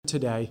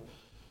today.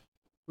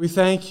 We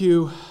thank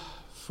you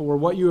for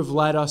what you have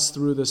led us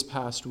through this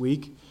past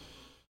week.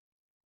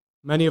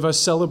 Many of us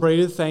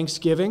celebrated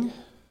Thanksgiving.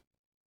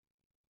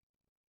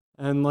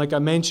 And like I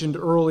mentioned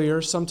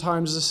earlier,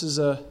 sometimes this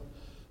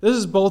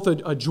is both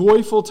a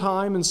joyful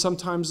time, and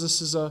sometimes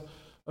this is a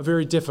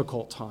very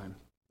difficult time,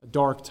 a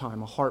dark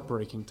time, a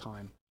heartbreaking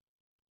time.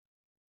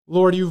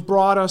 Lord, you've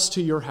brought us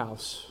to your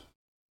house.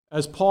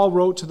 As Paul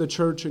wrote to the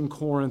church in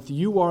Corinth,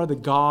 you are the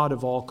God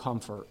of all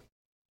comfort.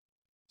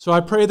 So I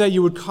pray that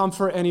you would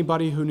comfort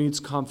anybody who needs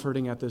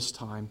comforting at this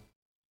time,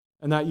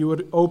 and that you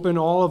would open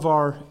all of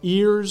our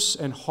ears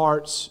and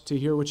hearts to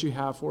hear what you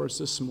have for us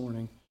this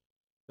morning,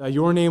 that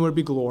your name would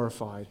be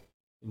glorified.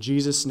 In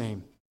Jesus'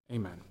 name,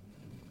 amen.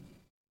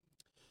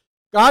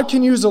 God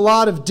can use a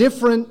lot of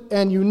different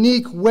and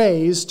unique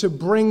ways to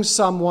bring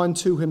someone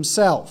to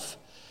himself.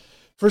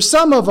 For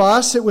some of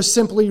us, it was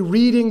simply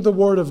reading the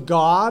Word of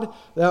God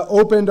that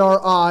opened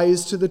our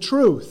eyes to the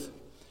truth.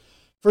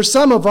 For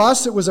some of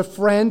us, it was a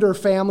friend or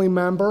family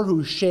member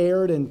who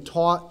shared and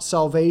taught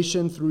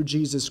salvation through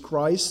Jesus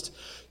Christ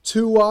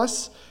to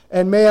us,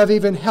 and may have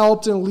even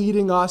helped in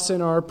leading us in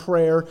our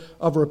prayer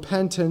of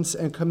repentance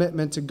and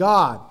commitment to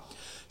God.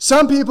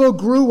 Some people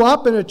grew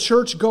up in a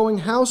church-going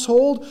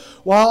household,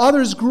 while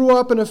others grew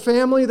up in a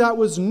family that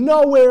was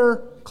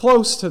nowhere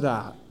close to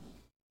that.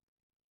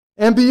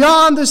 And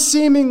beyond the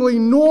seemingly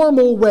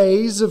normal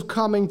ways of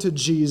coming to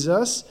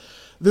Jesus,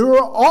 there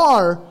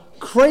are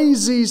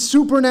crazy,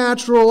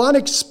 supernatural,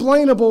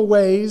 unexplainable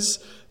ways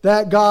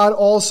that God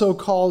also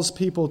calls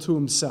people to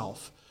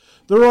himself.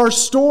 There are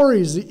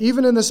stories,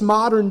 even in this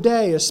modern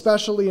day,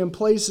 especially in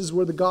places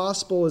where the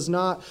gospel is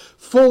not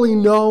fully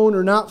known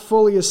or not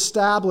fully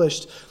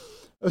established,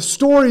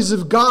 stories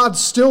of God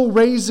still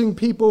raising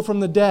people from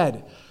the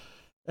dead,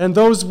 and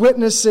those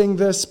witnessing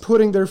this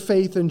putting their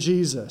faith in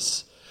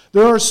Jesus.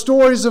 There are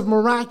stories of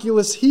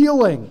miraculous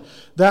healing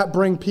that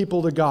bring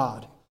people to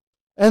God.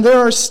 And there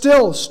are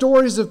still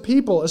stories of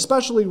people,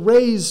 especially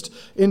raised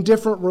in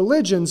different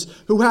religions,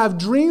 who have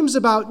dreams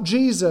about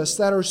Jesus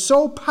that are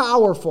so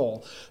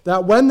powerful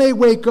that when they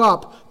wake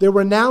up, they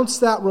renounce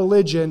that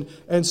religion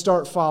and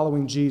start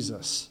following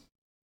Jesus.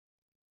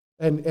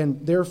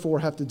 And therefore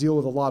have to deal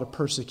with a lot of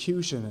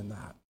persecution in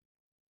that.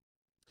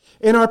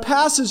 In our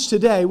passage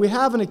today, we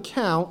have an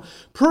account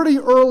pretty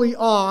early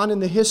on in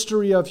the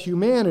history of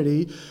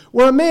humanity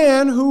where a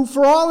man who,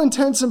 for all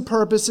intents and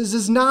purposes,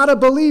 is not a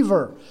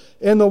believer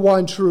in the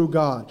one true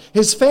God.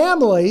 His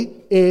family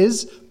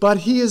is, but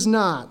he is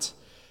not.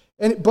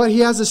 But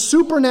he has a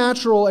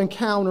supernatural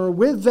encounter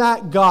with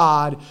that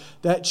God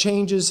that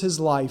changes his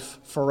life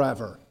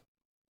forever.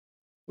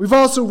 We've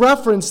also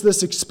referenced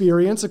this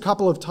experience a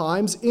couple of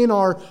times in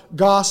our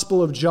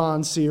Gospel of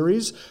John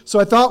series, so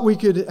I thought we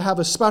could have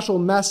a special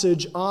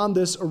message on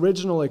this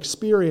original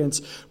experience,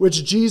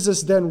 which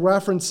Jesus then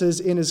references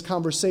in his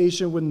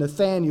conversation with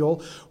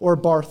Nathanael, or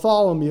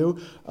Bartholomew,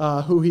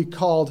 who he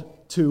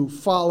called to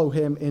follow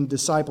him in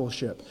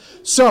discipleship.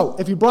 So,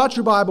 if you brought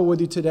your Bible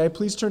with you today,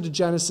 please turn to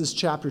Genesis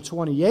chapter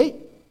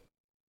 28.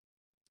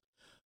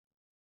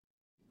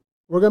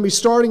 We're going to be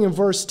starting in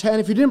verse 10.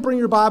 If you didn't bring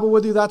your Bible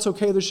with you, that's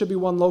okay. There should be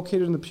one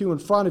located in the pew in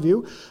front of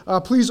you.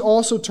 Please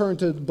also turn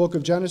to the book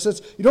of Genesis.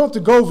 You don't have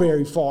to go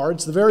very far.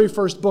 It's the very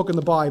first book in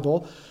the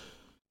Bible.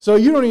 So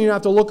you don't even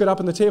have to look it up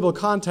in the table of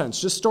contents.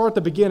 Just start at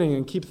the beginning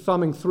and keep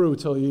thumbing through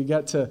till you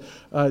get to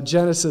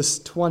Genesis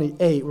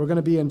 28. We're going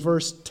to be in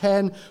verse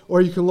 10,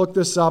 or you can look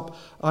this up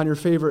on your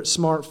favorite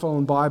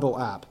smartphone Bible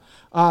app.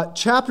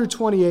 Chapter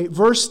 28,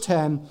 verse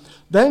 10,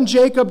 Then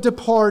Jacob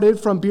departed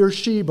from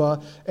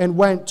Beersheba and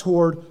went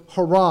toward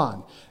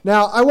Haran.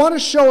 Now, I want to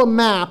show a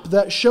map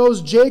that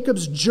shows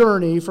Jacob's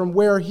journey from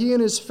where he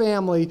and his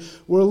family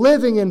were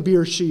living in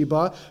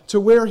Beersheba to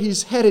where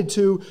he's headed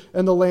to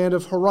in the land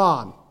of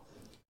Haran.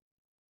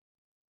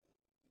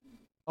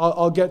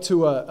 I'll get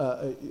to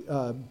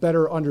a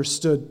better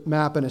understood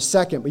map in a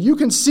second. But you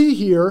can see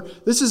here,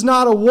 this is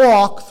not a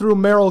walk through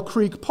Merrill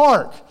Creek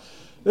Park.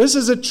 This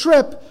is a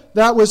trip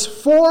that was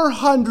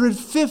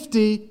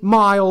 450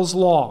 miles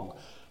long.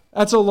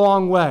 That's a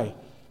long way.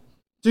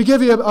 To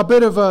give you a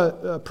bit of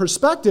a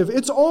perspective,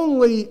 it's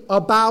only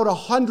about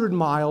 100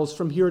 miles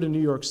from here to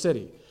New York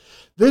City.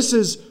 This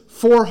is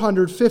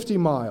 450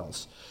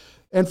 miles.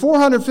 And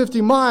 450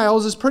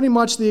 miles is pretty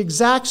much the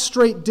exact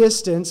straight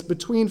distance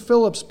between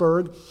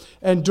Phillipsburg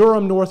and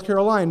Durham, North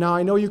Carolina. Now,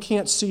 I know you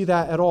can't see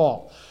that at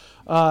all.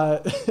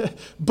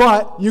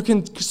 But you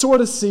can sort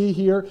of see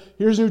here.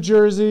 Here's New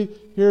Jersey.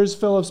 Here's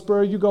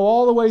Phillipsburg. You go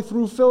all the way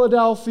through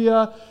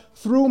Philadelphia,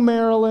 through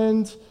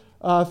Maryland,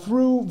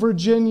 through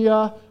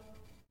Virginia,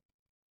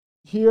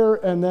 here,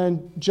 and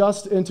then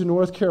just into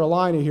North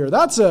Carolina here.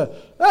 That's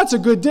a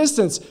good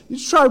distance. You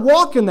should try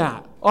walking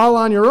that all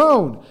on your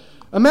own.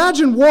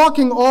 Imagine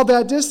walking all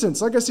that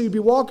distance. Like I said, you'd be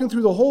walking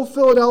through the whole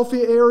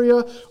Philadelphia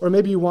area, or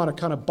maybe you want to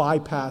kind of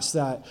bypass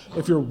that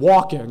if you're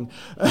walking.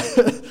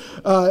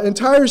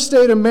 Entire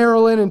state of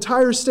Maryland,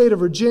 entire state of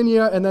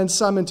Virginia, and then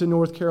some into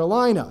North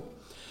Carolina.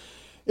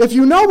 If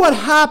you know what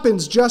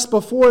happens just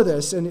before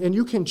this, and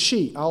you can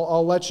cheat,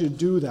 I'll let you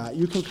do that.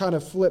 You can kind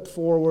of flip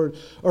forward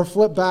or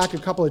flip back a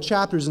couple of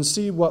chapters and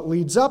see what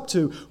leads up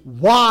to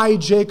why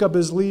Jacob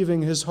is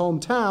leaving his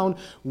hometown,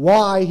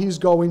 why he's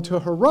going to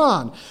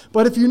Haran.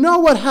 But if you know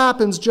what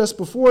happens just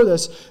before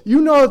this, you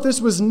know that this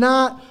was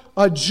not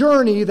a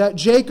journey that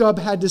Jacob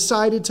had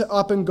decided to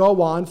up and go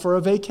on for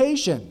a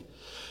vacation.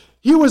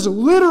 He was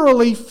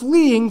literally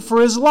fleeing for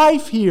his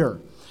life here.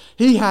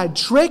 He had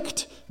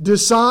tricked,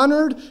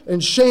 dishonored,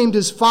 and shamed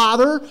his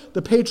father,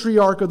 the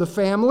patriarch of the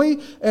family,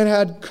 and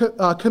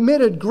had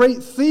committed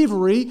great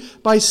thievery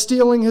by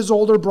stealing his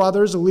older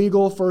brother's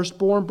legal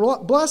firstborn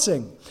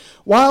blessing.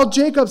 While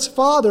Jacob's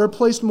father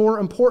placed more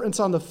importance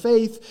on the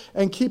faith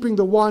and keeping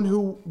the one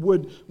who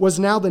was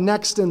now the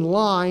next in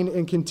line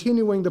and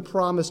continuing the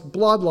promised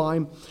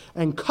bloodline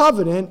and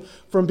covenant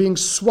from being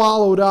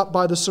swallowed up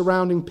by the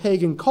surrounding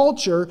pagan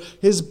culture,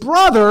 his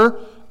brother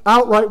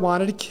outright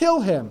wanted to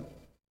kill him.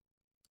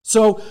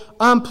 So,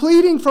 on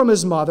pleading from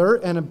his mother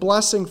and a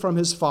blessing from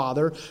his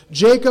father,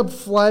 Jacob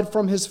fled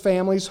from his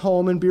family's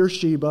home in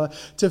Beersheba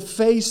to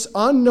face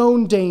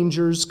unknown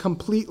dangers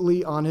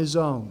completely on his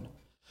own.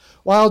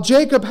 While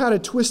Jacob had a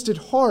twisted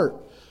heart,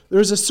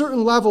 there's a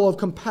certain level of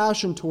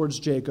compassion towards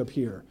Jacob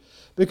here,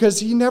 because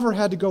he never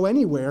had to go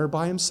anywhere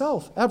by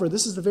himself, ever.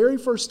 This is the very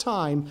first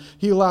time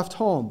he left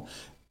home.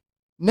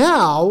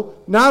 Now,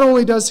 not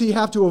only does he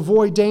have to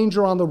avoid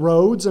danger on the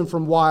roads and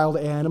from wild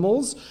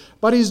animals,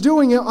 but he's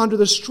doing it under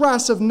the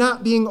stress of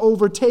not being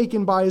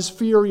overtaken by his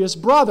furious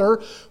brother,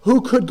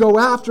 who could go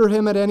after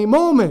him at any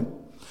moment.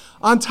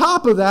 On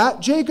top of that,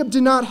 Jacob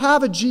did not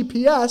have a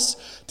GPS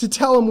to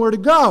tell him where to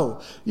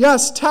go.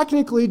 Yes,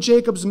 technically,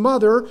 Jacob's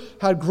mother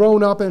had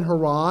grown up in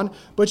Haran,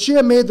 but she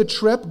had made the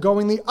trip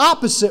going the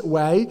opposite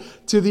way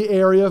to the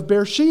area of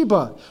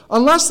Beersheba.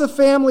 Unless the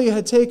family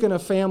had taken a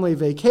family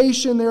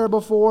vacation there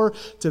before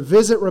to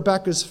visit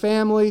Rebekah's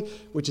family,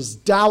 which is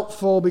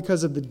doubtful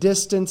because of the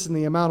distance and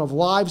the amount of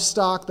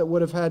livestock that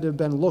would have had to have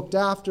been looked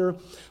after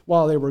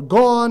while they were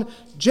gone,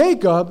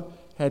 Jacob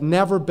had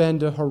never been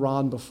to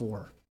Haran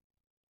before.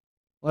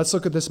 Let's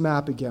look at this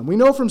map again. We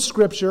know from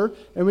Scripture,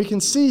 and we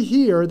can see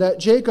here, that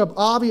Jacob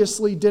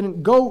obviously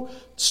didn't go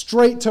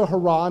straight to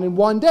Haran in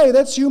one day.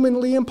 That's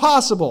humanly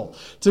impossible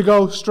to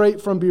go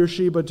straight from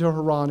Beersheba to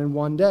Haran in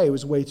one day. It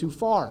was way too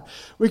far.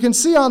 We can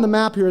see on the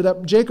map here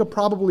that Jacob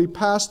probably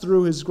passed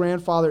through his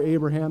grandfather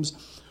Abraham's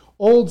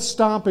old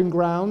stomping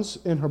grounds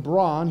in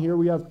Hebron. Here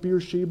we have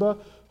Beersheba,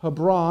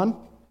 Hebron,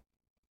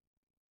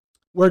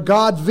 where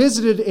God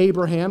visited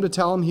Abraham to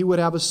tell him he would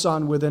have a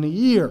son within a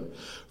year.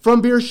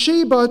 From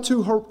Beersheba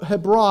to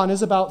Hebron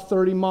is about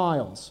 30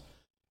 miles.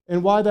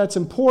 And why that's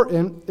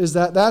important is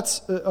that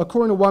that's,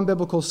 according to one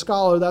biblical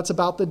scholar, that's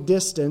about the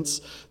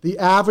distance the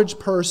average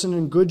person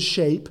in good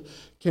shape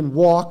can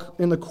walk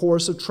in the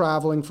course of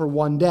traveling for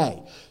one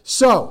day.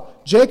 So,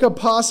 Jacob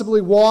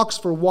possibly walks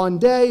for one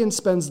day and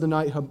spends the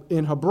night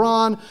in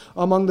Hebron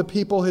among the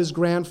people his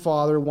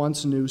grandfather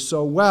once knew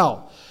so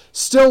well.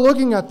 Still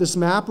looking at this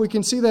map, we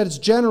can see that it's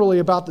generally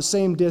about the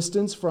same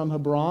distance from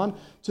Hebron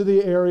to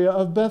the area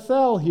of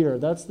Bethel here.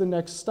 That's the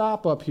next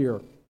stop up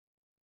here,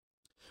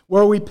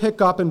 where we pick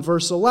up in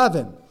verse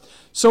 11.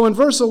 So in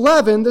verse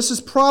 11, this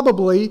is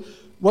probably,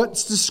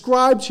 what's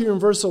described here in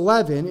verse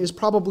 11 is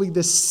probably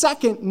the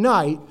second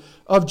night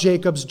of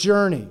Jacob's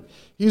journey.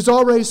 He's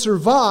already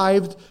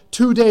survived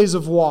 2 days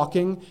of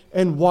walking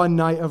and 1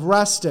 night of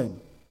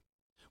resting.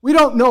 We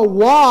don't know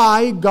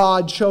why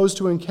God chose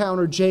to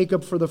encounter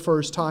Jacob for the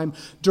first time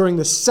during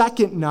the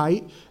second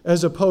night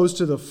as opposed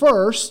to the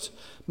first.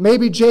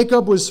 Maybe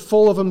Jacob was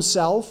full of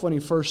himself when he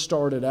first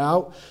started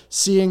out,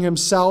 seeing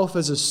himself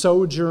as a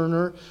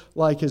sojourner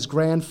like his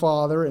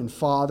grandfather and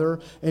father,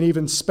 and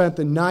even spent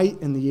the night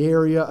in the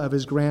area of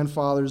his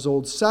grandfather's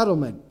old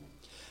settlement.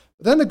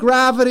 Then the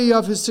gravity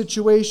of his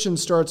situation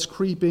starts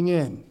creeping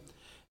in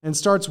and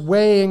starts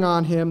weighing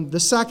on him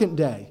the second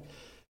day.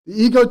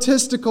 The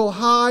egotistical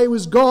high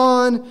was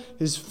gone.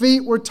 His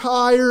feet were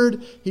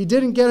tired. He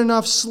didn't get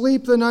enough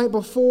sleep the night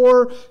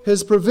before.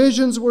 His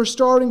provisions were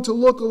starting to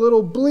look a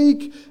little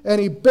bleak, and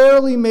he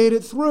barely made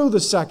it through the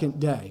second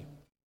day.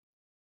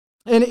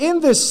 And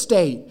in this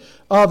state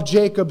of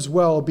Jacob's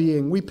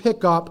well-being, we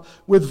pick up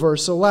with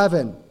verse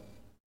 11.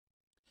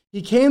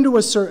 He came to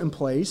a certain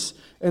place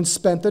and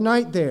spent the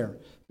night there,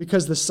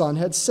 because the sun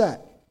had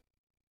set.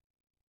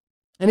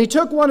 And he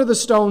took one of the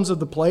stones of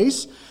the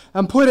place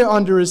and put it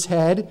under his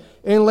head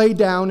and lay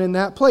down in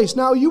that place.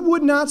 Now, you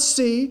would not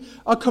see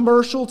a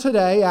commercial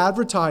today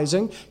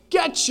advertising,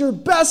 "Get your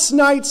best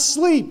night's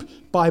sleep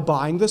by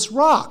buying this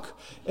rock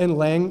and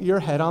laying your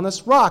head on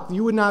this rock."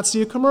 You would not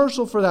see a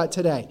commercial for that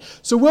today.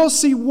 So we'll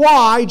see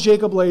why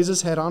Jacob lays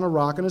his head on a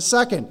rock in a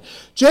second.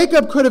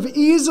 Jacob could have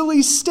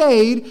easily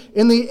stayed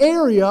in the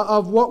area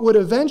of what would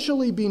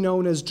eventually be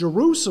known as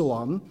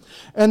Jerusalem,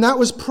 and that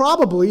was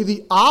probably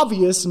the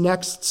obvious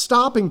next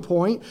stopping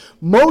point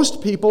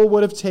most people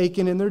would have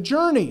taken in their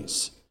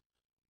journeys.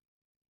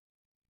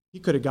 He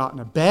could have gotten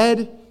a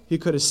bed. He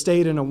could have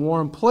stayed in a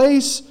warm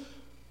place.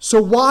 So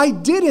why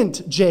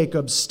didn't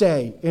Jacob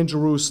stay in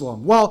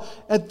Jerusalem? Well,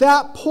 at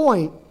that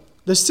point,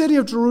 the city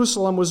of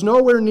Jerusalem was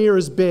nowhere near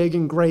as big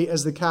and great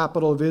as the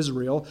capital of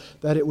Israel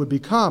that it would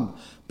become.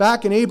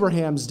 Back in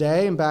Abraham's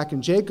day and back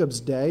in Jacob's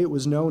day, it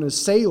was known as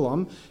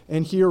Salem,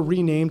 and here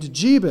renamed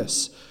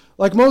Jebus.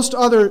 Like most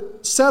other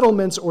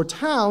settlements or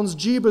towns,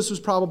 Jebus was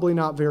probably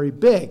not very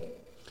big.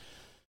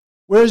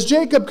 Whereas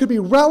Jacob could be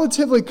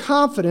relatively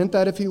confident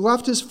that if he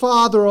left his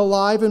father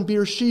alive in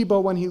Beersheba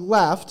when he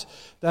left,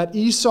 that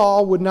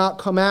Esau would not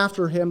come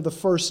after him the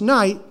first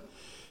night,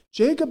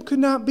 Jacob could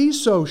not be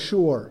so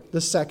sure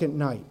the second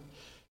night.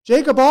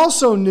 Jacob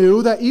also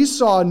knew that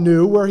Esau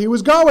knew where he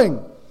was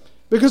going,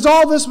 because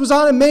all this was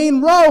on a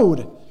main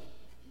road.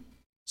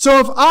 So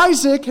if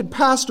Isaac had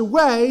passed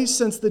away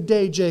since the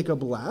day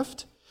Jacob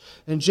left,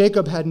 and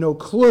Jacob had no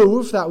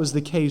clue if that was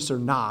the case or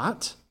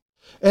not,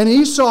 and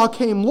Esau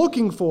came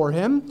looking for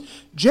him,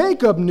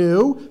 Jacob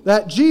knew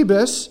that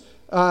Jebus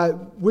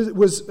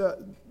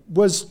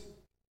was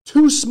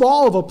too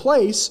small of a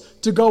place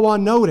to go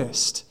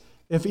unnoticed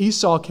if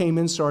Esau came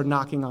in and started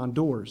knocking on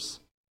doors.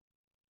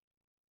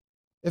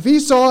 If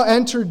Esau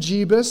entered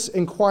Jebus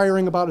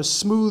inquiring about a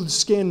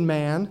smooth-skinned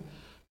man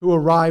who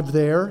arrived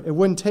there, it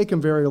wouldn't take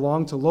him very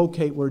long to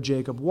locate where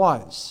Jacob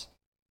was.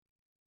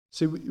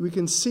 See, we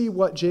can see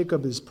what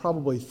Jacob is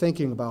probably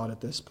thinking about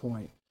at this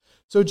point.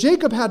 So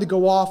Jacob had to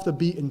go off the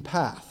beaten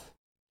path.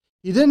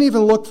 He didn't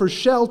even look for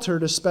shelter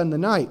to spend the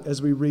night,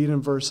 as we read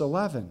in verse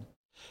 11.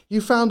 He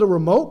found a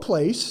remote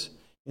place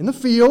in the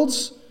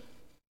fields,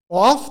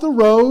 off the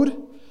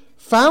road,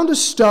 found a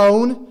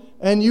stone,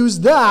 and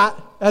used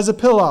that as a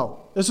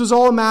pillow. This was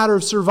all a matter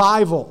of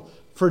survival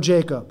for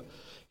Jacob.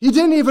 He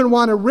didn't even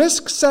want to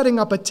risk setting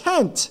up a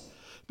tent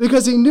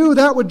because he knew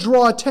that would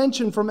draw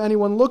attention from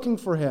anyone looking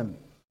for him.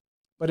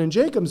 But in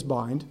Jacob's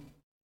mind,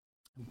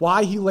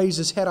 why he lays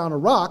his head on a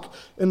rock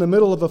in the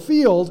middle of a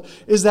field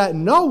is that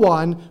no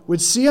one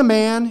would see a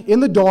man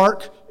in the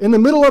dark in the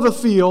middle of a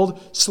field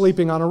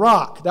sleeping on a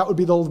rock. That would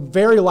be the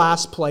very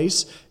last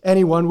place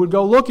anyone would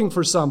go looking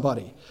for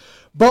somebody.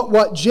 But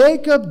what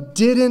Jacob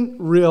didn't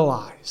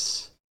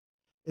realize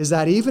is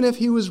that even if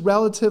he was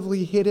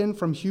relatively hidden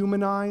from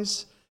human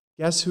eyes,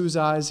 guess whose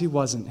eyes he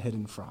wasn't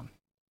hidden from?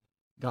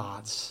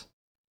 God's.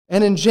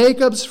 And in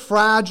Jacob's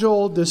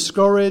fragile,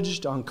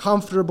 discouraged,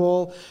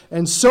 uncomfortable,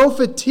 and so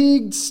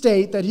fatigued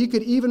state that he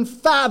could even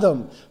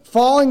fathom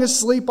falling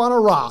asleep on a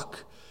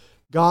rock,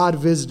 God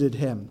visited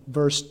him.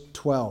 Verse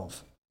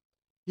 12.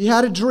 He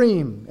had a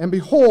dream, and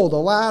behold, a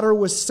ladder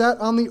was set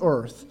on the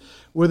earth,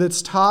 with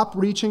its top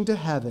reaching to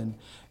heaven,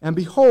 and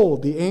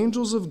behold, the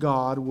angels of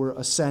God were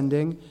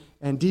ascending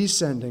and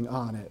descending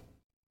on it.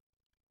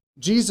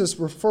 Jesus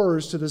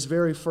refers to this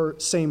very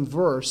same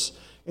verse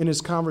in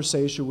his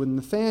conversation with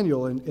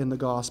Nathanael in the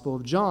Gospel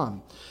of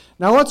John.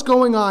 Now, what's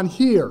going on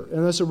here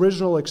in this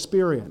original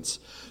experience?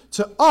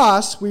 To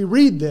us, we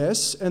read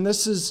this, and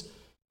this is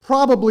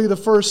probably the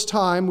first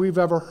time we've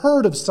ever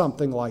heard of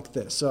something like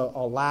this, a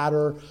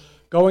ladder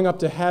going up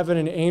to heaven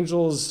and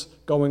angels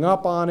going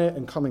up on it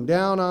and coming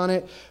down on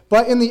it.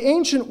 But in the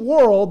ancient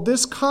world,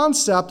 this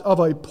concept of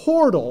a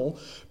portal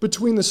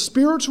between the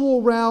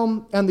spiritual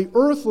realm and the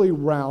earthly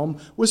realm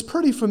was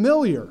pretty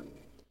familiar.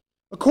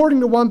 According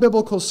to one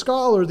biblical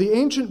scholar, the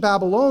ancient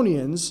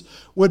Babylonians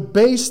would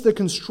base the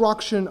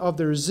construction of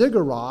their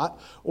ziggurat,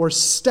 or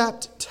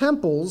stepped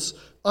temples,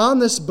 on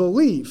this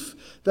belief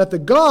that the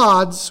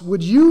gods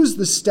would use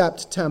the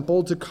stepped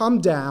temple to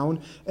come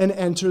down and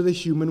enter the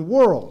human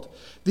world.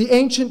 The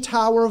ancient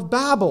Tower of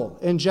Babel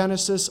in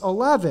Genesis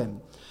 11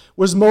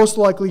 was most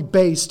likely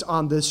based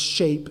on this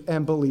shape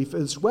and belief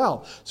as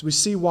well. So we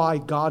see why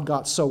God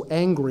got so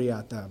angry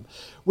at them.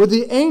 With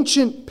the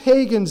ancient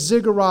pagan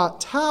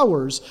ziggurat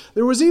towers,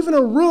 there was even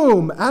a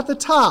room at the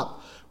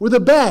top with a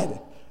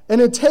bed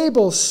and a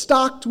table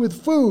stocked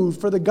with food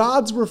for the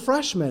gods'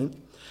 refreshment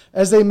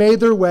as they made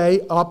their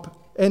way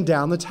up and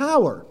down the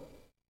tower.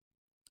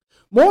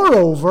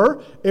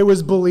 Moreover, it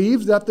was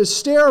believed that the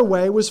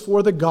stairway was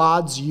for the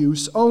gods'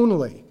 use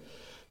only.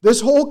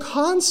 This whole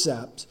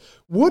concept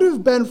would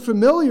have been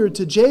familiar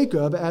to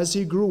Jacob as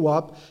he grew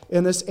up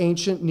in this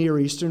ancient Near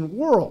Eastern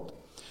world.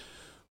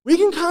 We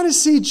can kind of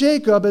see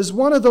Jacob as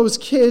one of those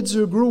kids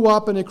who grew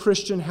up in a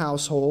Christian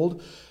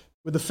household,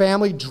 with the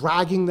family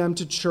dragging them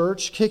to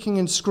church, kicking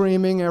and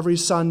screaming every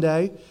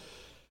Sunday,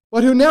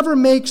 but who never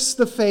makes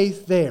the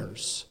faith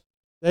theirs.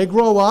 They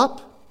grow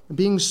up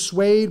being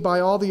swayed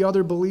by all the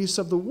other beliefs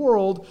of the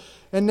world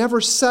and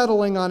never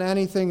settling on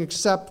anything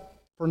except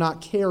for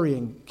not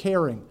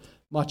caring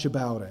much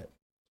about it.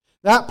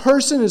 That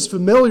person is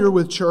familiar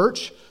with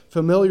church,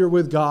 familiar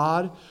with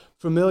God,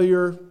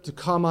 familiar to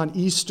come on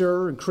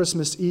Easter and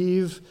Christmas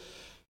Eve,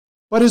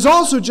 but is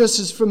also just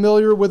as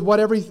familiar with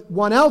what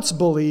everyone else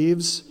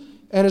believes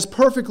and is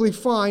perfectly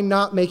fine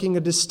not making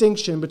a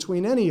distinction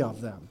between any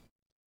of them.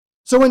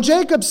 So when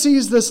Jacob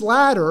sees this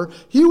ladder,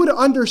 he would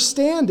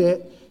understand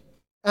it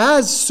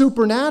as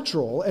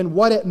supernatural and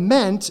what it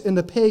meant in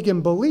the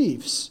pagan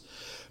beliefs.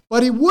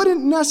 But he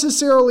wouldn't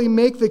necessarily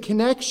make the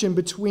connection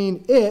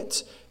between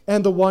it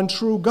and the one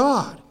true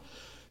God.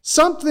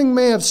 Something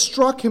may have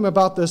struck him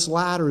about this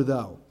ladder,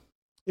 though.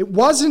 It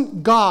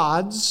wasn't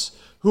gods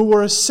who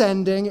were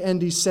ascending and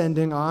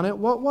descending on it.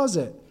 What was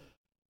it?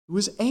 It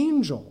was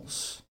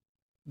angels,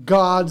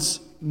 God's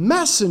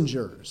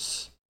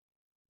messengers,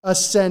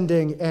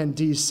 ascending and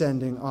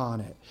descending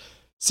on it.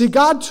 See,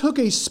 God took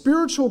a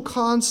spiritual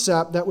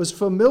concept that was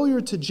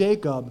familiar to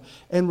Jacob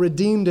and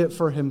redeemed it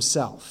for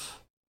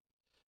himself.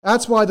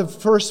 That's why the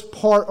first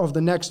part of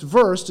the next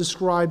verse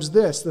describes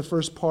this, the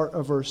first part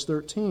of verse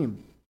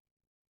 13.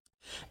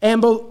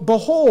 And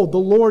behold, the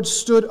Lord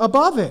stood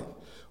above it,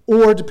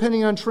 or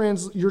depending on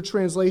your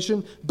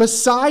translation,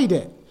 beside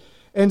it,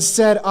 and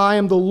said, I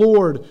am the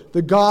Lord,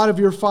 the God of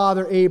your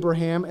father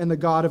Abraham and the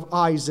God of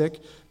Isaac.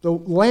 The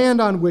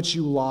land on which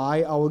you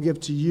lie, I will give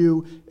to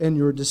you and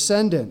your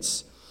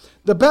descendants.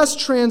 The best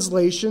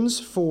translations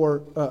for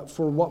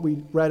what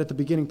we read at the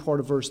beginning part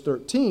of verse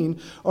 13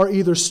 are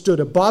either stood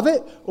above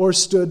it or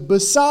stood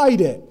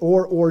beside it,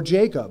 or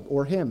Jacob,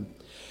 or him.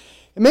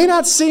 It may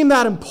not seem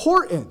that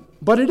important,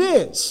 but it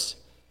is.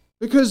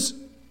 Because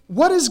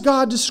what is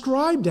God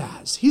described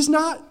as? He's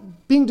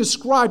not being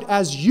described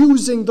as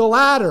using the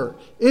ladder,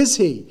 is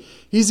he?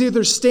 He's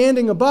either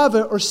standing above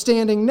it or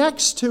standing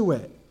next to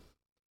it.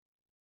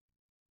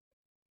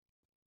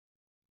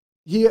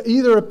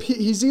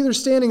 He's either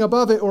standing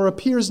above it or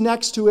appears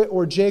next to it,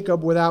 or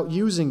Jacob, without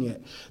using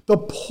it. The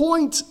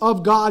point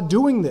of God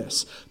doing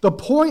this, the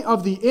point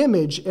of the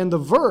image and the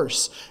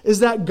verse, is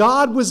that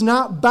God was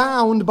not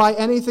bound by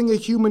anything a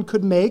human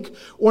could make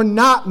or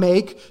not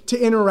make to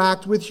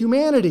interact with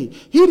humanity.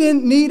 He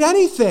didn't need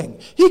anything.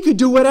 He could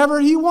do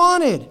whatever he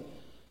wanted.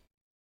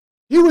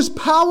 He was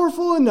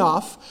powerful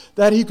enough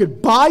that he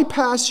could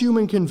bypass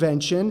human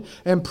convention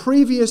and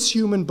previous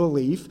human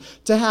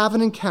belief to have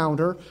an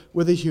encounter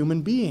with a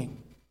human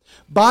being.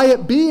 By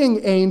it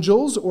being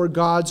angels or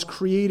God's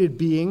created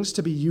beings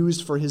to be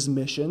used for his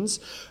missions,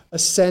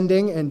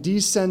 ascending and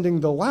descending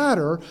the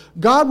ladder,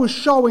 God was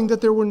showing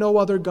that there were no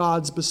other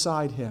gods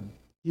beside him.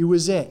 He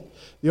was it.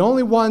 The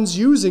only ones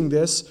using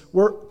this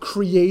were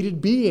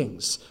created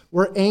beings,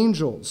 were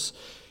angels.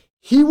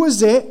 He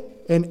was it.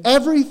 And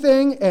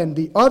everything and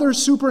the other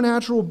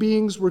supernatural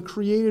beings were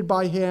created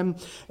by him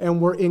and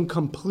were in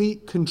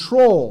complete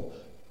control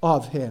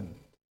of him.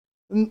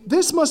 And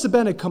this must have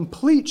been a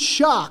complete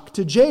shock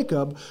to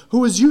Jacob, who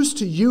was used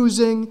to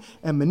using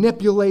and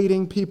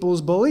manipulating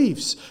people's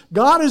beliefs.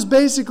 God is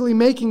basically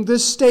making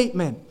this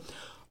statement.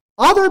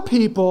 Other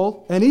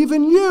people, and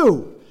even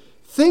you,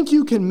 think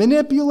you can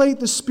manipulate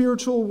the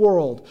spiritual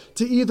world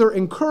to either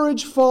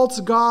encourage false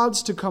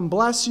gods to come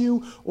bless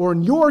you, or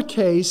in your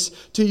case,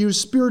 to use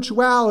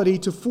spirituality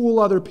to fool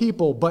other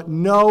people. But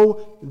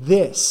know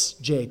this,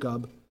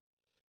 Jacob,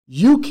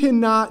 you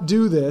cannot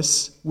do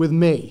this with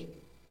me,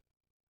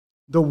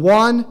 the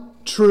one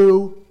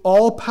true,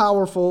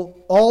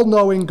 all-powerful,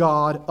 all-knowing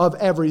God of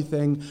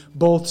everything,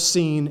 both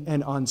seen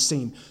and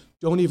unseen.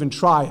 Don't even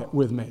try it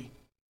with me.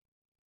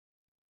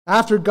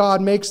 After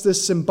God makes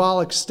this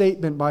symbolic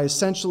statement by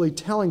essentially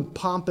telling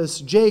pompous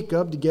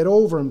Jacob to get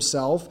over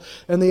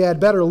himself and they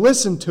had better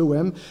listen to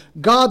him,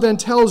 God then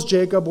tells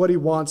Jacob what he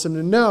wants him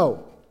to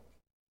know.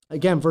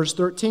 Again, verse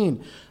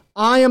 13,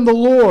 I am the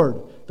Lord,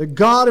 the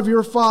God of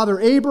your father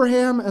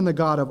Abraham and the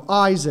God of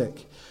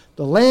Isaac.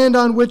 The land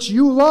on which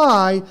you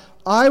lie,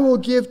 I will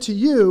give to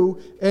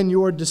you and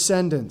your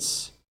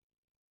descendants.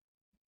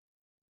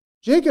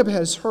 Jacob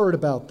has heard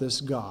about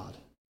this God.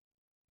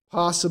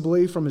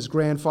 Possibly from his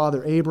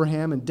grandfather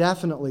Abraham, and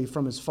definitely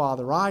from his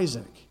father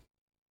Isaac.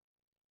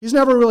 He's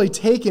never really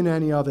taken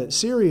any of it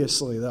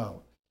seriously,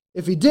 though.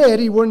 If he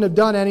did, he wouldn't have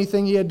done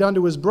anything he had done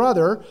to his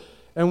brother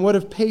and would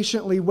have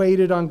patiently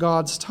waited on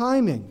God's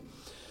timing.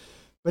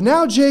 But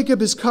now Jacob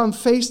has come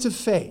face to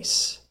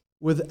face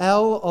with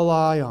El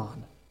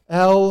Elyon,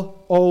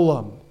 El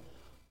Olam,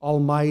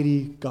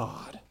 Almighty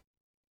God.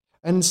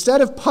 And instead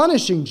of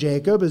punishing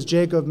Jacob, as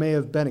Jacob may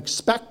have been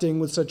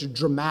expecting with such a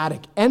dramatic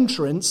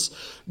entrance,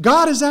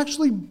 God is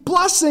actually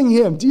blessing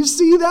him. Do you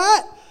see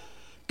that?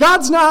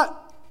 God's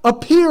not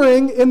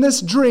appearing in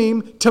this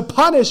dream to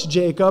punish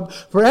Jacob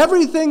for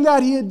everything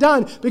that he had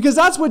done, because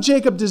that's what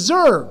Jacob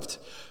deserved.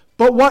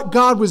 But what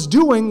God was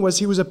doing was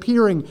he was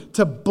appearing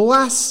to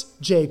bless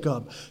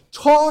Jacob.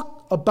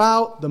 Talk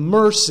about the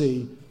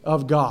mercy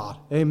of God.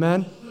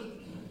 Amen?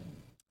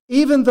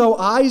 Even though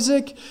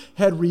Isaac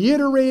had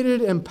reiterated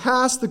and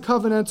passed the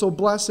covenantal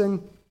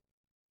blessing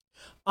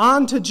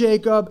on to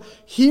Jacob,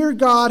 here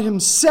God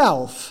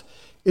himself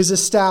is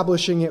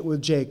establishing it with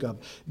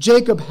Jacob.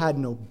 Jacob had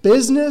no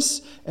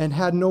business and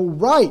had no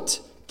right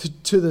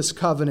to this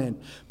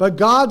covenant, but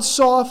God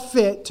saw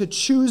fit to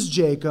choose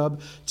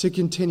Jacob to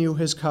continue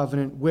his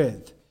covenant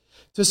with.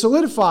 To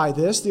solidify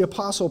this, the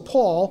Apostle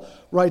Paul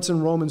writes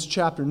in Romans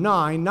chapter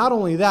 9, not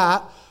only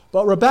that,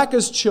 but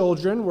Rebekah's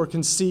children were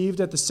conceived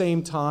at the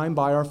same time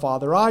by our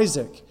father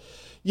Isaac.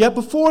 Yet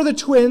before the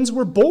twins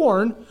were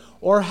born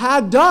or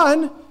had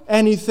done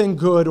anything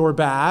good or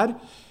bad,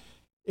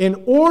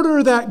 in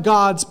order that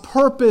God's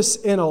purpose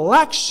in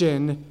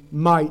election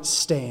might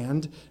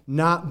stand,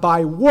 not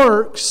by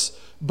works,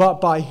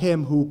 but by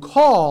him who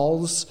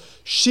calls,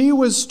 she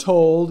was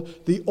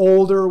told, the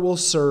older will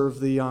serve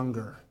the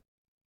younger.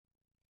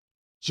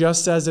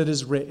 Just as it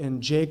is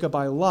written, Jacob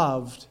I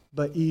loved,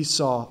 but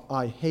Esau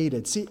I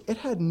hated. See, it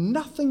had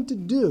nothing to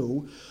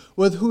do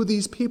with who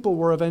these people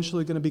were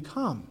eventually going to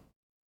become.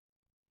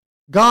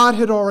 God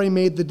had already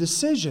made the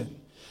decision.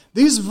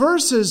 These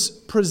verses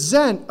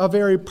present a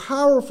very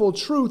powerful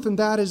truth, and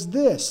that is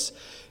this.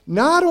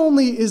 Not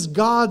only is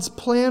God's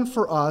plan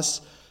for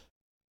us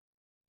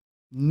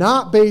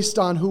not based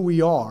on who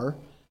we are,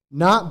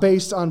 not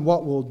based on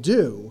what we'll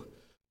do,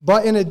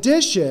 but in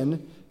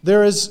addition,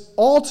 there is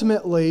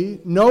ultimately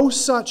no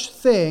such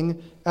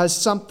thing as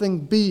something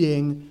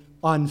being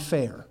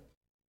unfair.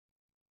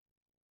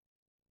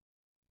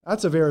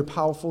 That's a very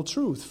powerful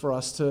truth for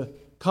us to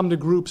come to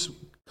grips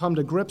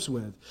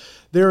with.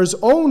 There is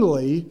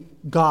only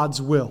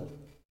God's will.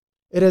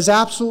 It has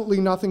absolutely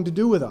nothing to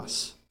do with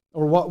us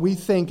or what we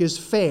think is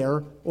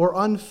fair or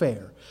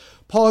unfair.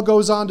 Paul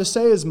goes on to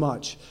say as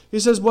much. He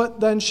says, what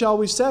then shall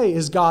we say?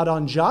 Is God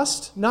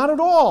unjust? Not at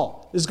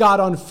all. Is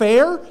God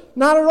unfair?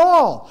 Not at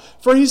all.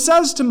 For he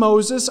says to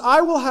Moses,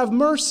 I will have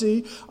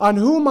mercy on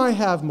whom I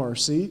have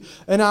mercy,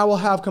 and I will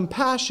have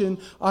compassion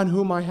on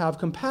whom I have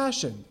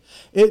compassion.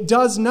 It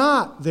does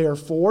not,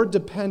 therefore,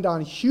 depend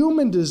on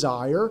human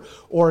desire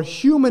or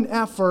human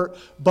effort,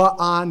 but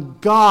on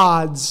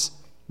God's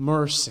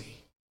mercy.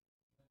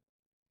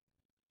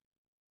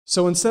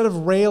 So instead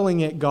of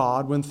railing at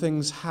God when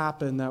things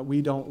happen that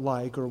we don't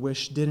like or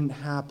wish didn't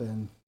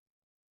happen,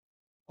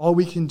 all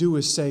we can do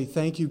is say,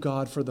 thank you,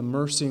 God, for the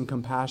mercy and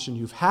compassion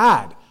you've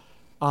had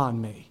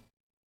on me.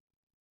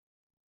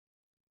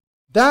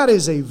 That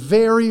is a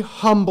very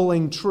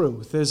humbling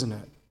truth, isn't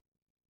it?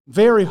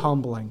 Very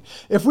humbling.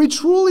 If we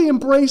truly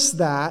embrace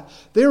that,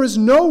 there is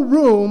no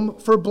room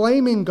for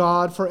blaming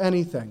God for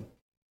anything.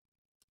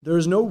 There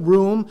is no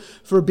room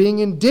for being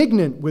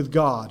indignant with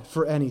God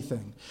for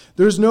anything.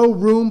 There's no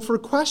room for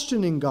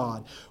questioning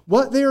God.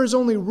 What there is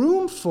only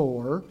room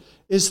for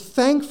is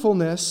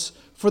thankfulness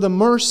for the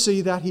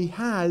mercy that He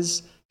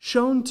has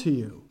shown to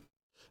you.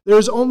 There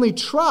is only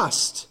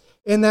trust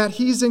in that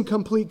He's in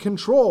complete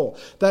control,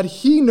 that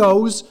He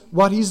knows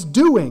what He's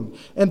doing,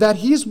 and that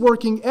He's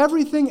working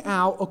everything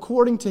out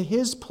according to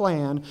His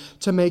plan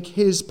to make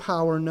His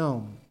power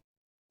known.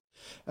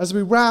 As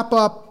we wrap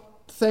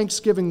up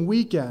Thanksgiving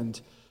weekend,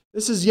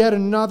 this is yet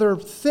another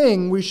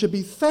thing we should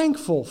be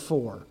thankful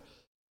for.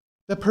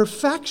 The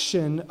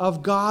perfection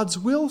of God's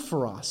will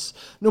for us,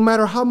 no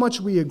matter how much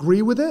we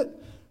agree with it,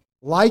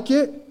 like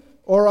it,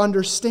 or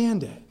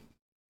understand it.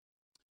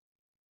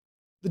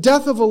 The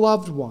death of a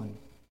loved one,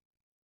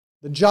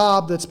 the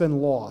job that's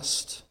been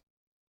lost,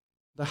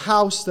 the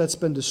house that's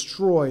been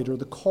destroyed, or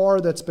the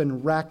car that's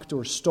been wrecked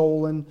or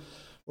stolen,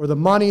 or the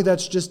money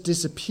that's just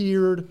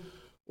disappeared,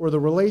 or the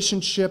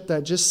relationship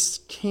that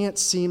just can't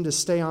seem to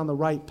stay on the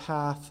right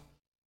path,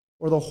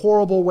 or the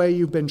horrible way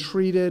you've been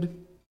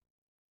treated,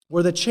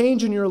 or the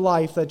change in your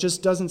life that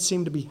just doesn't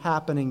seem to be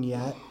happening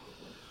yet.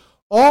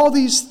 All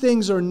these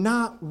things are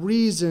not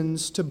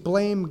reasons to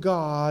blame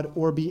God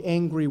or be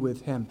angry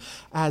with Him,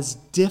 as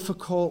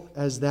difficult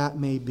as that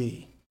may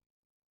be.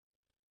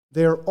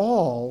 They're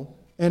all,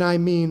 and I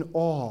mean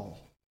all,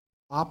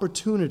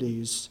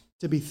 opportunities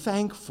to be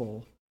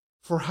thankful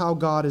for how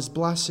God is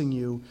blessing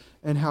you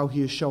and how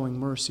He is showing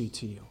mercy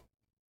to you.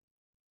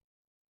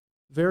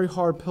 Very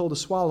hard pill to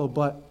swallow,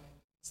 but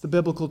it's the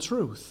biblical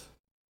truth.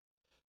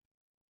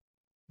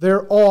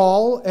 They're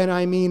all, and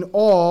I mean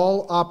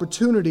all,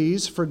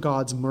 opportunities for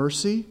God's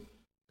mercy,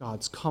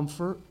 God's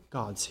comfort,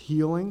 God's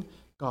healing,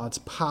 God's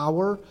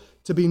power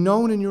to be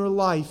known in your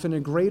life in a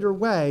greater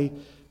way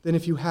than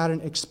if you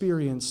hadn't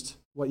experienced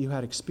what you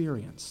had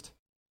experienced.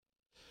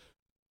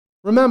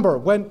 Remember,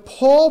 when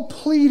Paul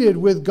pleaded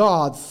with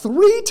God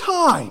 3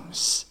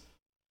 times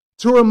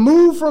to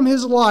remove from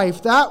his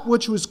life that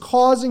which was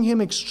causing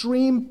him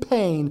extreme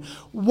pain,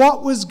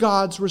 what was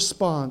God's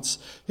response?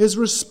 His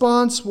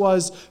response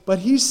was, but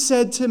He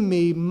said to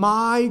me,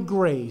 my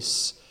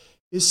grace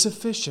is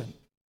sufficient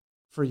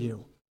for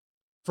you,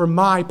 for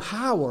my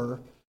power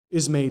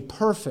is made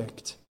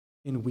perfect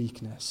in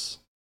weakness.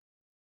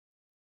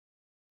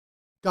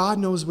 God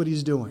knows what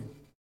He's doing.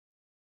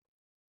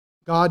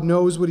 God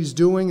knows what He's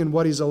doing and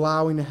what He's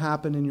allowing to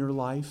happen in your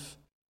life,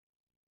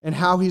 and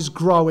how He's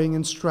growing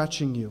and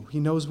stretching you. He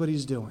knows what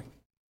He's doing.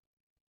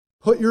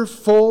 Put your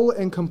full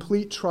and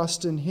complete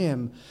trust in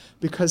Him,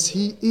 because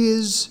He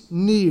is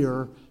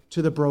near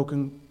to the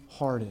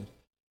brokenhearted,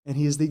 and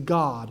He is the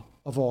God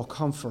of all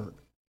comfort.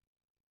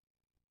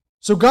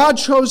 So God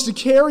chose to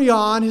carry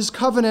on His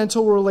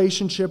covenantal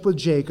relationship with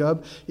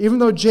Jacob, even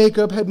though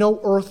Jacob had no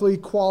earthly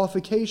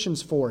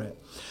qualifications for it.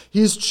 He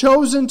has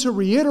chosen to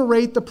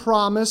reiterate the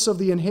promise of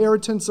the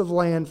inheritance of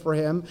land for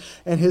him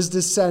and his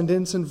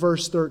descendants in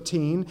verse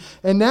 13.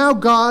 And now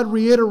God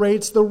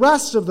reiterates the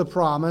rest of the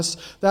promise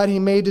that He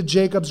made to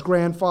Jacob's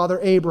grandfather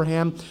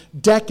Abraham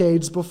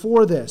decades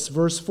before this.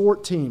 Verse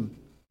 14.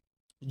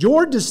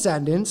 Your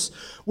descendants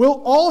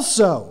will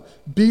also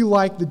be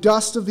like the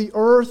dust of the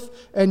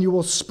earth, and you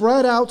will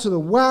spread out to the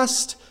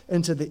west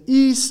and to the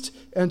east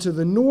and to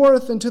the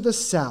north and to the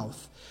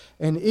south.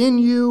 And in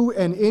you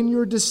and in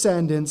your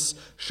descendants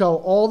shall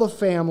all the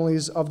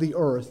families of the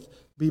earth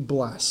be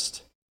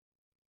blessed.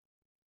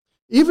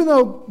 Even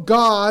though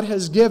God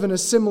has given a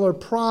similar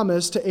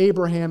promise to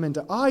Abraham and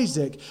to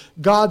Isaac,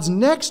 God's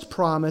next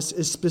promise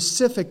is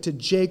specific to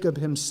Jacob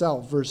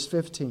himself. Verse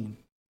 15.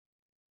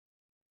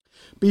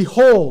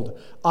 Behold,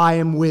 I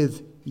am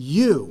with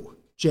you,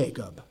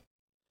 Jacob,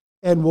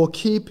 and will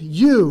keep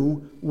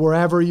you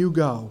wherever you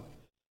go,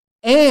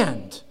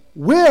 and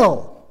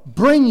will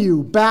bring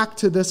you back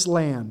to this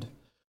land,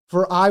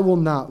 for I will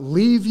not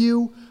leave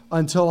you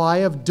until I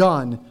have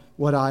done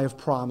what I have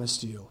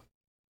promised you.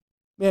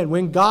 Man,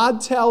 when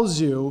God tells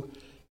you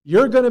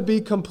you're going to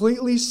be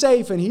completely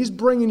safe and He's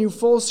bringing you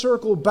full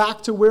circle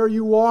back to where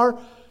you are,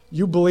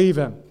 you believe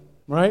Him,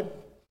 right?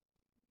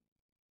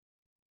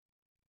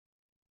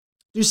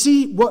 Do you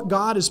see what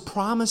God is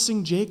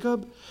promising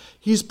Jacob?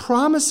 He's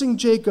promising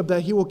Jacob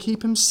that He will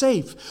keep him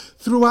safe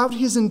throughout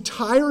his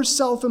entire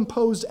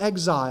self-imposed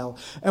exile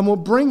and will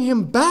bring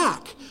him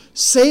back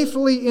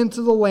safely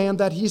into the land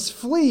that he's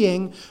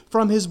fleeing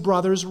from his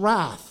brother's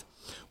wrath.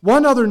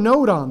 One other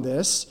note on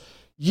this.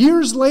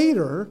 Years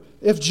later,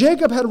 if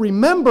Jacob had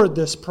remembered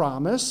this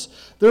promise,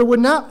 there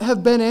would not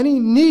have been any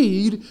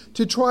need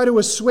to try to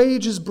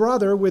assuage his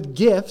brother with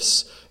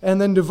gifts and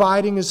then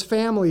dividing his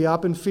family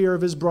up in fear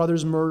of his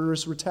brother's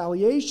murderous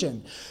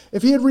retaliation.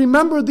 If he had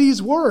remembered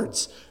these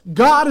words,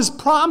 God is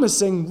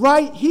promising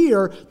right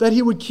here that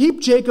He would keep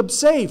Jacob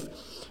safe,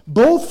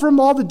 both from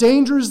all the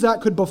dangers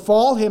that could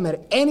befall him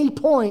at any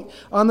point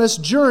on this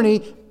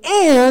journey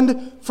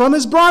and from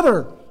his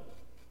brother.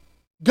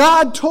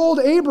 God told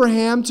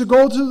Abraham to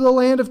go to the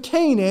land of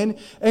Canaan,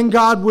 and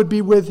God would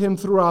be with him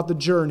throughout the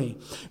journey.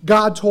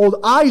 God told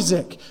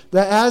Isaac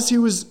that as he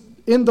was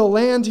in the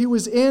land he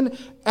was in,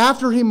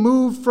 after he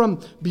moved from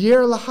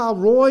Beer Lahai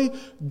Roi,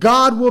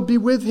 God will be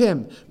with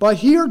him. But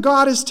here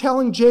God is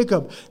telling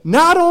Jacob,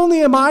 not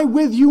only am I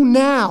with you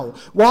now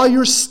while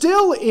you're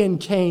still in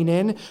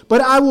Canaan, but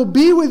I will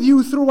be with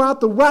you throughout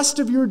the rest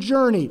of your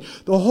journey.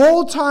 The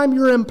whole time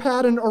you're in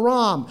Paddan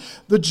Aram,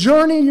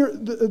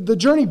 the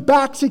journey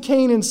back to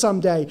Canaan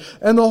someday,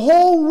 and the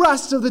whole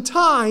rest of the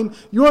time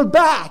you're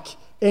back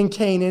in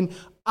Canaan,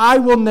 I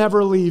will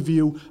never leave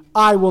you.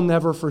 I will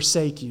never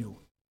forsake you.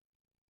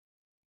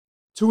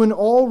 To an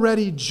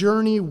already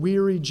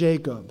journey-weary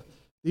Jacob,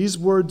 these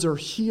words are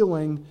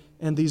healing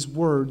and these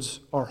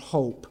words are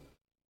hope.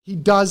 He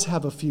does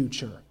have a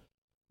future,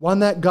 one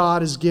that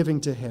God is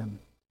giving to him.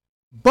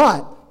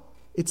 But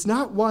it's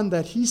not one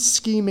that he's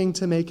scheming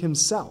to make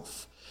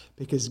himself,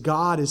 because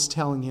God is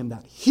telling him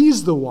that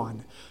He's the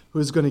one who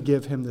is going to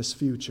give him this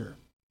future.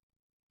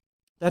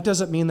 That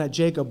doesn't mean that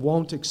Jacob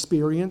won't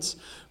experience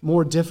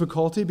more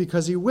difficulty,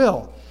 because he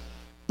will.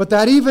 But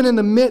that even in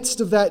the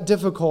midst of that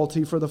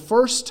difficulty, for the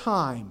first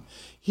time,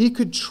 he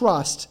could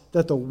trust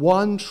that the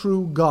one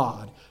true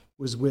God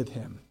was with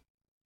him.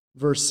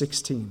 Verse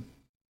 16.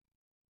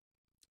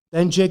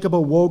 Then Jacob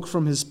awoke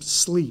from his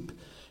sleep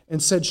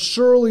and said,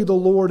 "Surely the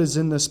Lord is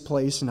in this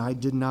place, and I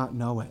did not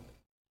know it."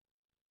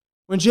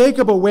 When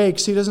Jacob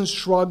awakes, he doesn't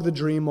shrug the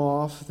dream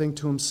off, think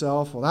to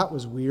himself, well, that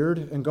was weird,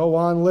 and go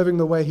on living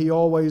the way he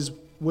always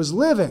was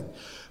living.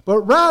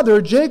 But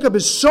rather, Jacob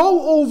is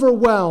so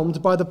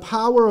overwhelmed by the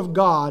power of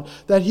God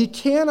that he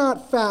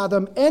cannot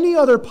fathom any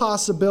other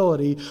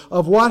possibility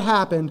of what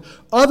happened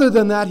other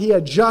than that he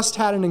had just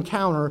had an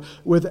encounter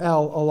with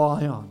El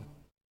Elyon.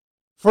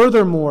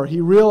 Furthermore, he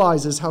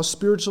realizes how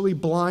spiritually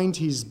blind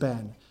he's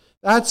been.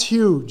 That's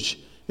huge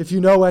if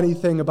you know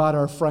anything about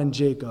our friend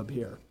Jacob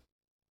here.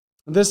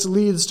 This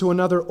leads to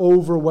another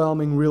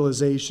overwhelming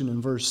realization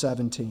in verse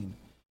 17.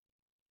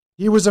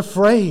 He was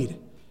afraid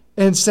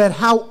and said,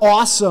 "How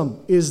awesome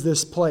is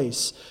this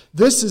place?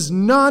 This is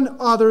none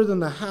other than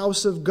the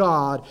house of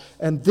God,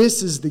 and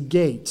this is the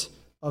gate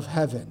of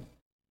heaven."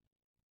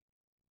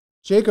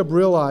 Jacob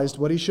realized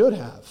what he should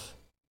have,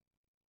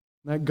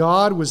 that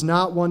God was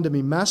not one to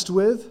be messed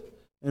with,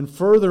 and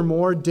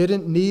furthermore,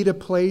 didn't need a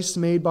place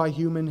made by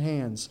human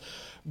hands.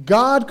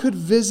 God could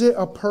visit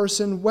a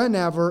person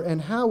whenever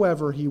and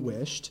however He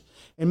wished,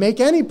 and make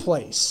any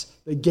place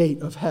the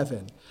gate of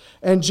heaven.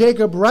 And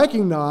Jacob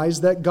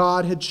recognized that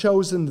God had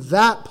chosen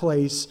that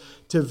place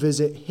to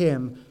visit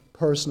him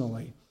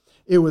personally.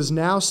 It was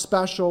now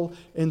special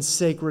and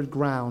sacred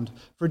ground,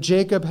 for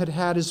Jacob had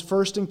had his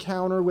first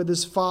encounter with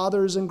his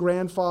father's and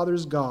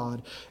grandfather's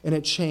God, and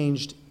it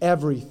changed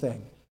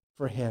everything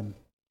for him.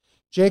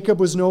 Jacob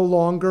was no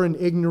longer an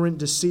ignorant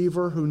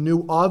deceiver who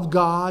knew of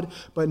God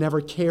but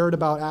never cared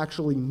about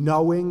actually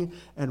knowing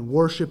and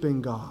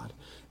worshiping God.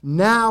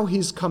 Now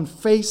he's come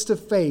face to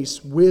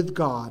face with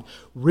God,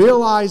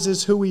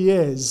 realizes who He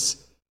is,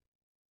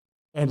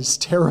 and is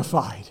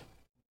terrified.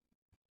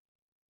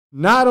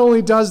 Not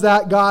only does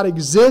that God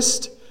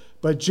exist,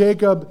 but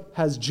Jacob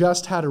has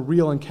just had a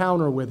real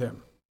encounter with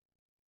Him.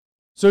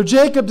 So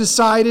Jacob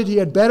decided he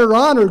had better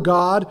honor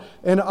God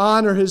and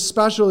honor his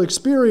special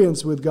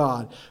experience with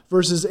God.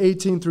 Verses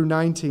 18 through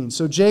 19.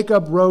 So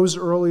Jacob rose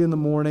early in the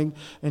morning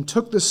and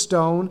took the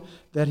stone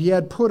that he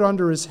had put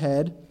under his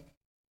head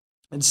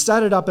and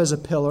set it up as a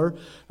pillar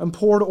and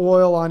poured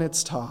oil on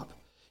its top.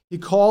 He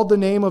called the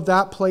name of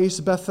that place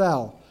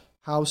Bethel,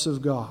 house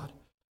of God.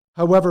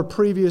 However,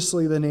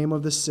 previously the name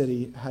of the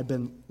city had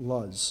been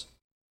Luz.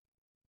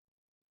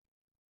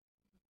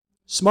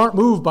 Smart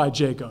move by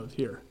Jacob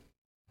here.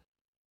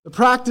 The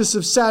practice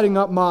of setting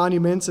up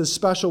monuments as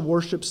special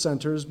worship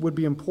centers would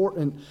be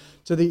important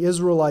to the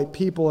Israelite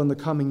people in the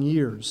coming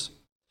years.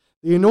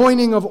 The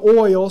anointing of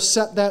oil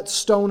set that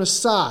stone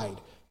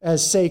aside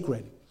as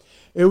sacred.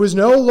 It was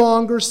no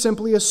longer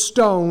simply a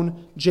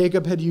stone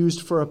Jacob had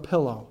used for a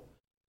pillow.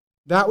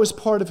 That was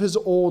part of his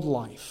old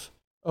life,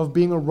 of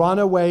being a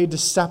runaway,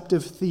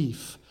 deceptive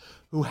thief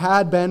who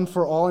had been,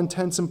 for all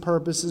intents and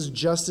purposes,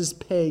 just as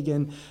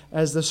pagan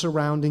as the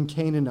surrounding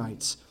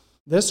Canaanites.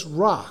 This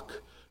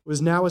rock was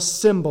now a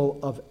symbol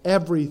of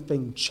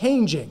everything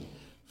changing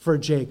for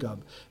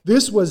Jacob.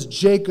 This was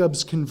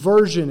Jacob's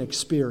conversion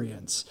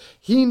experience.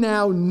 He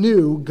now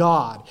knew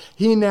God.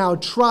 He now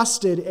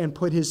trusted and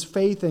put his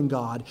faith in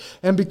God.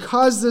 And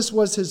because this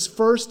was his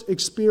first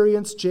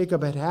experience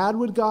Jacob had had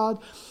with God,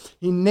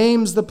 he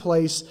names the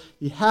place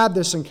he had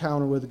this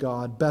encounter with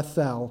God,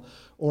 Bethel,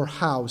 or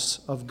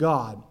house of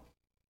God.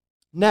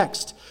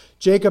 Next,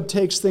 Jacob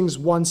takes things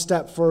one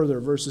step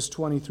further, verses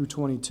 20 through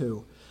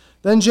 22.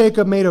 Then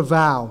Jacob made a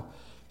vow,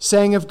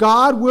 saying, if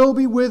God will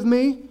be with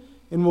me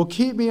and will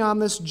keep me on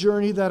this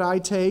journey that I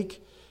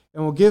take,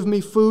 and will give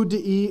me food to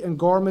eat and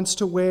garments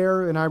to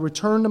wear, and I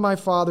return to my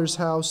father's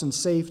house in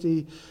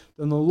safety,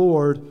 then the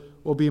Lord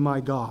will be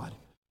my God.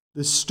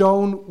 The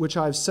stone which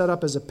I have set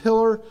up as a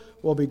pillar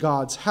will be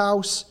God's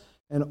house,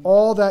 and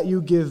all that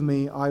you give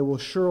me I will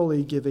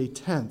surely give a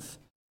tenth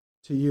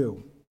to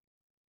you.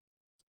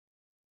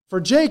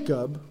 For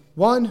Jacob,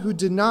 one who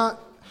did not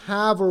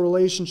have a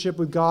relationship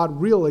with God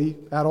really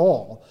at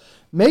all,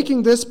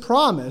 making this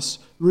promise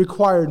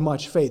required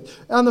much faith.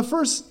 At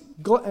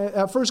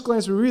first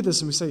glance, we read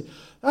this and we say,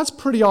 that's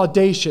pretty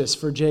audacious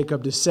for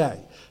Jacob to say,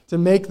 to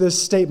make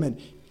this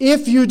statement.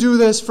 If you do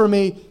this for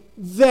me,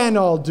 then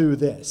I'll do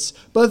this.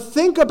 But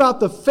think about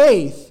the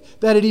faith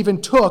that it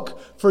even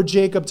took for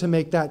Jacob to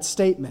make that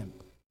statement.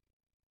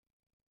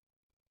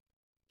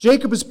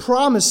 Jacob is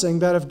promising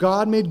that if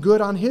God made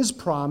good on his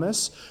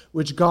promise,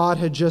 which God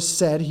had just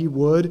said he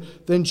would,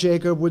 then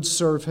Jacob would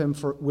serve him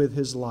with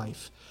his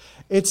life.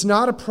 It's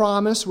not a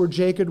promise where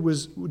Jacob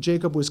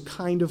was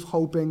kind of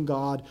hoping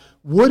God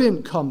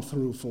wouldn't come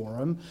through for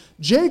him.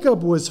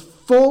 Jacob was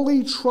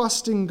fully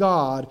trusting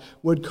God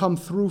would come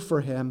through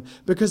for him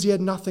because he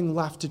had nothing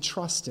left to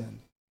trust in.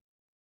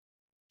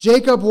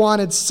 Jacob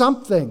wanted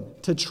something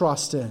to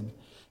trust in.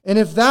 And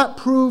if that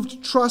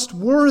proved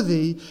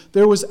trustworthy,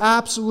 there was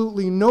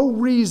absolutely no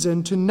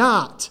reason to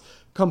not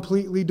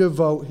completely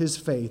devote his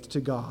faith to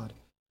God.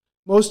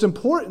 Most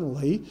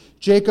importantly,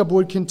 Jacob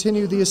would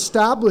continue the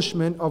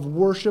establishment of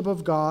worship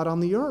of God on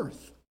the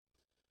earth.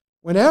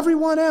 When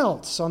everyone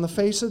else on the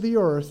face of the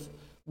earth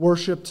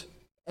worshiped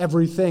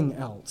everything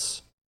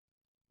else.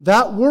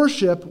 That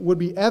worship would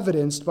be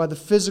evidenced by the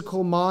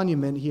physical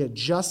monument he had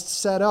just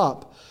set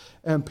up,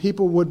 and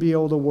people would be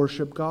able to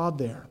worship God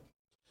there.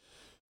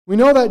 We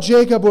know that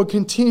Jacob would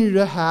continue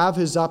to have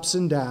his ups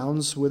and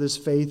downs with his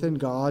faith in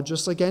God,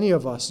 just like any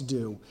of us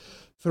do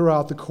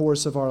throughout the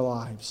course of our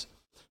lives.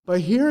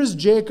 But here's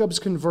Jacob's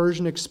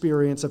conversion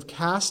experience of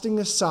casting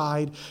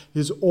aside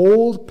his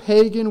old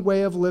pagan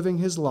way of living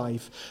his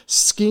life,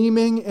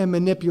 scheming and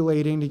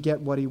manipulating to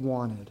get what he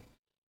wanted.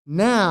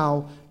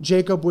 Now,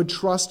 Jacob would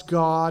trust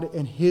God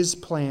and his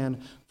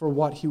plan for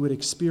what he would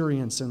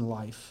experience in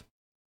life.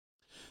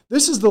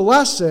 This is the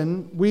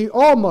lesson we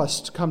all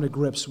must come to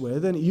grips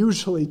with, and it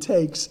usually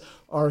takes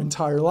our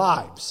entire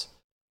lives.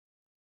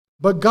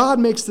 But God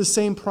makes the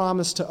same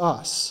promise to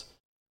us.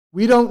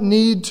 We don't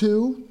need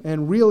to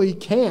and really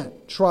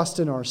can't trust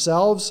in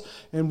ourselves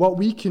and what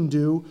we can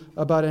do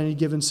about any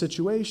given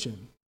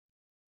situation.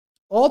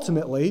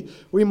 Ultimately,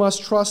 we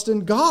must trust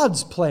in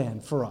God's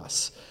plan for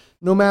us,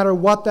 no matter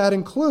what that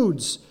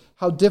includes,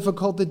 how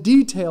difficult the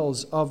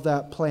details of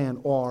that plan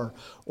are,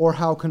 or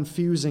how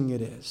confusing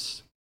it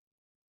is.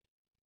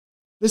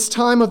 This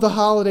time of the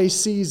holiday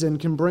season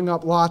can bring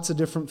up lots of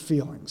different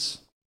feelings.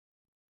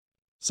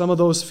 Some of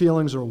those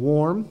feelings are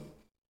warm.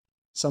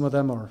 Some of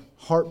them are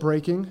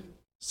heartbreaking.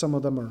 Some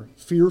of them are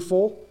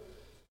fearful.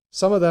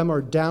 Some of them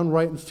are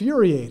downright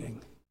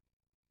infuriating.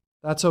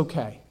 That's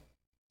okay.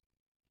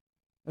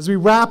 As we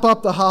wrap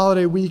up the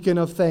holiday weekend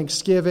of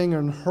Thanksgiving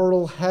and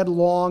hurtle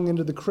headlong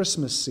into the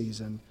Christmas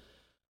season,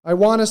 I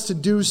want us to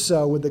do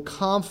so with the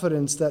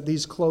confidence that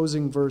these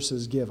closing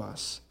verses give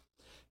us.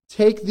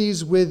 Take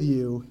these with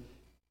you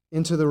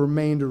into the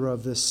remainder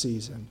of this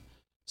season.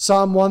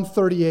 Psalm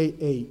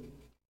 138:8.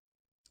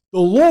 The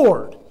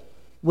Lord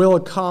will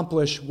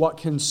accomplish what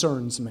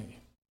concerns me.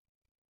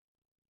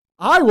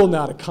 I will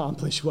not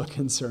accomplish what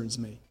concerns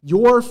me.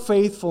 Your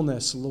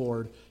faithfulness,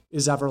 Lord,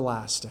 is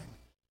everlasting.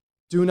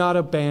 Do not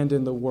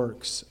abandon the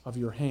works of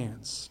your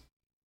hands.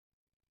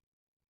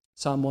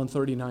 Psalm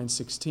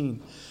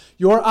 139:16.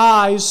 Your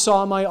eyes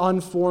saw my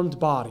unformed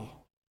body.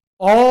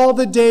 All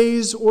the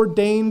days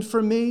ordained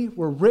for me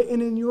were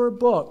written in your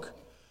book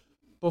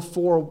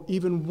before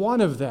even one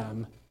of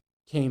them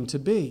came to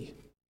be.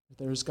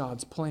 There's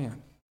God's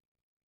plan.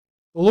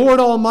 The Lord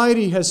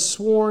Almighty has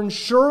sworn,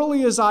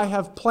 surely as I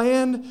have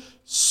planned,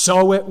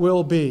 so it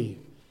will be.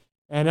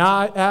 And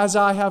as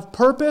I have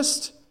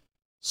purposed,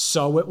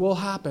 so it will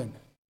happen.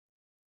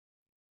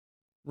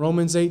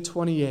 Romans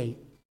 8:28.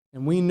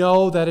 And we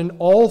know that in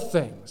all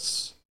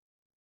things,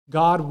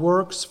 God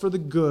works for the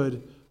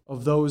good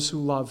of those who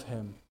love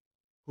him,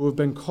 who have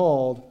been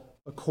called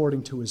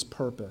according to his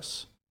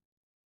purpose.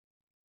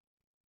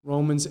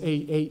 Romans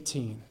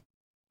 8:18.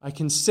 I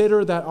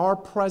consider that our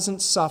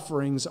present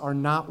sufferings are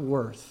not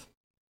worth.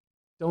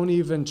 Don't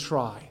even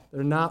try.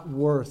 They're not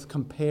worth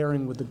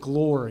comparing with the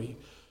glory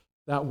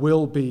that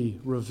will be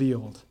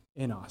revealed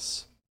in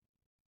us.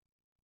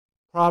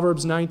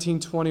 Proverbs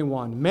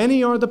 19:21.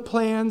 Many are the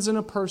plans in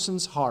a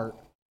person's heart,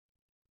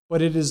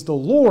 but it is the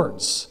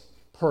Lord's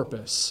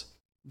purpose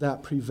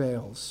that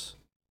prevails.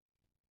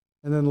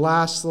 And then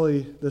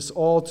lastly, this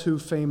all too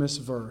famous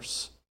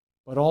verse,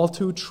 but all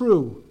too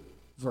true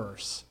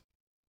verse.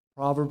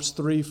 Proverbs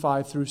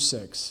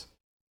 3:5-6.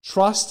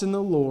 Trust in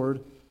the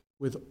Lord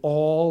with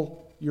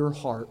all your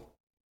heart,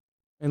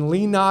 and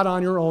lean not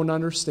on your own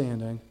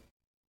understanding.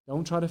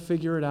 Don't try to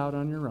figure it out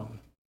on your own.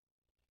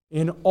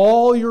 In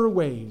all your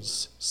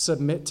ways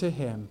submit to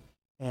him,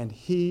 and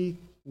he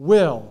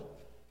will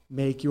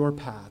make your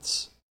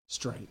paths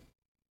straight.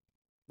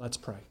 Let's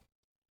pray.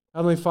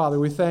 Heavenly Father,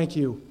 we thank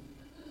you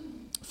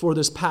for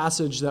this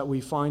passage that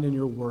we find in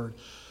your word.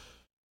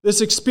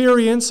 This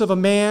experience of a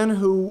man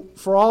who,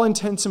 for all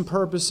intents and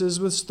purposes,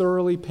 was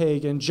thoroughly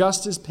pagan,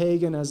 just as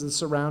pagan as the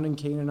surrounding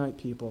Canaanite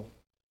people.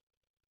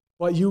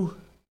 But you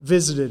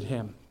visited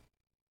him.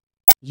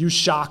 You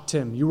shocked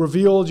him. You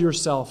revealed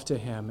yourself to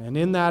him. And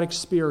in that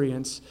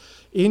experience,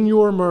 in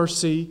your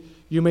mercy,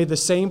 you made the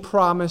same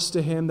promise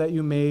to him that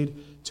you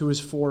made to his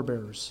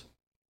forebears.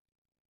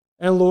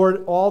 And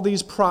Lord, all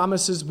these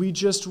promises we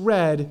just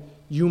read,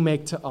 you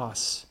make to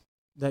us.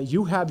 That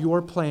you have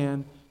your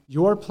plan.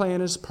 Your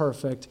plan is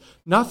perfect.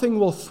 Nothing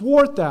will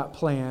thwart that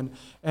plan,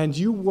 and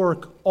you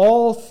work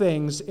all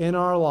things in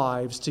our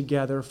lives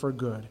together for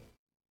good.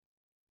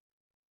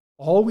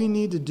 All we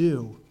need to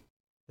do,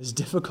 as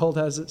difficult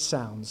as it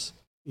sounds,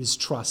 is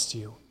trust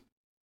you.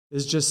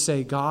 Is just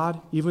say, God,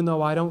 even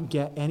though I don't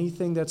get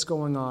anything that's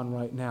going on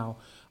right now,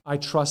 I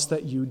trust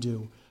that you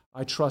do.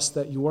 I trust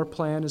that your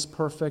plan is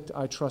perfect.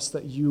 I trust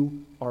that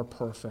you are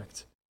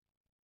perfect.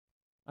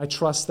 I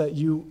trust that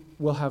you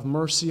will have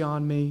mercy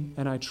on me,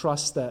 and I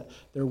trust that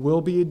there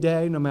will be a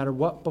day, no matter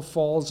what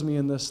befalls me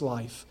in this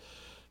life,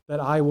 that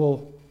I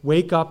will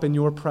wake up in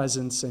your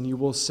presence and you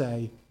will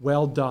say,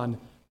 well done,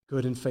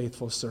 good and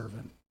faithful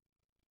servant.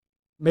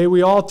 May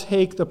we all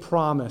take the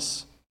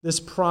promise,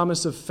 this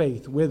promise of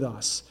faith with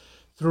us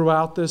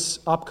throughout this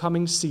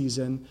upcoming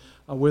season,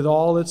 with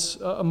all its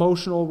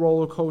emotional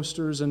roller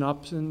coasters and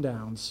ups and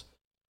downs,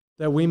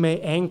 that we may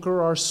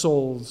anchor our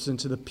souls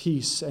into the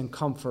peace and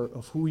comfort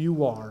of who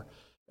you are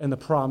and the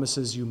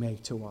promises you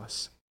make to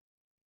us.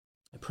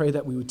 I pray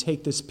that we would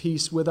take this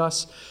peace with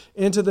us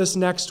into this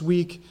next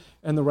week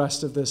and the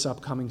rest of this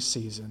upcoming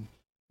season.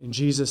 In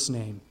Jesus'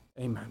 name,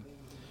 amen.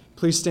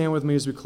 Please stand with me as we close.